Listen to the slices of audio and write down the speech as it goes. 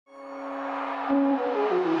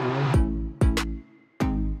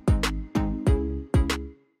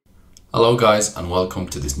Hello guys, and welcome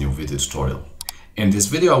to this new video tutorial. In this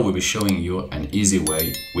video I will be showing you an easy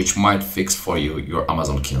way which might fix for you your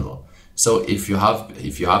Amazon Kindle. So if you have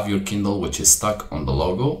your Kindle which is stuck on the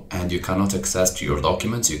logo and you cannot access to your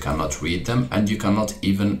documents, you cannot read them, and you cannot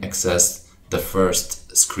even access the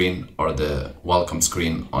first screen or the welcome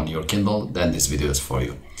screen on your Kindle, then this video is for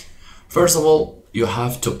you. First of all, you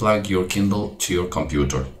have to plug your Kindle to your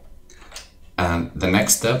computer, and the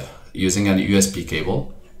next step, using an USB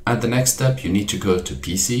cable. And the next step, you need to go to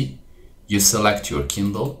PC, you select your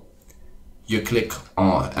Kindle, you click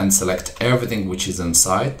on and select everything which is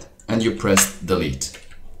inside, and you press delete.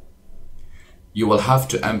 You will have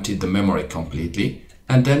to empty the memory completely,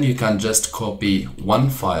 and then you can just copy one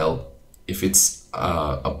file if it's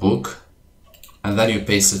a book, and then you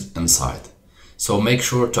paste it inside. So make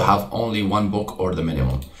sure to have only one book or the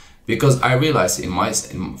minimum, because I realize in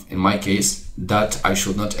my case that I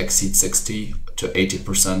should not exceed 60 to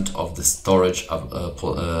 80% of the storage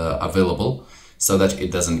available, so that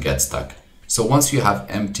it doesn't get stuck. So once you have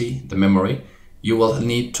empty the memory, you will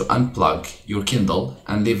need to unplug your Kindle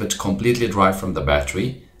and leave it completely dry from the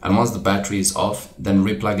battery. And once the battery is off, then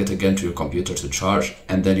replug it again to your computer to charge,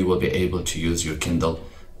 and then you will be able to use your Kindle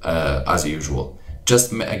as usual.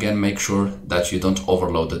 Just again, make sure that you don't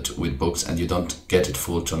overload it with books and you don't get it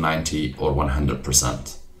full to 90 or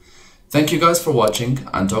 100%. Thank you guys for watching,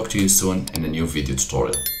 and talk to you soon in a new video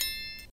tutorial.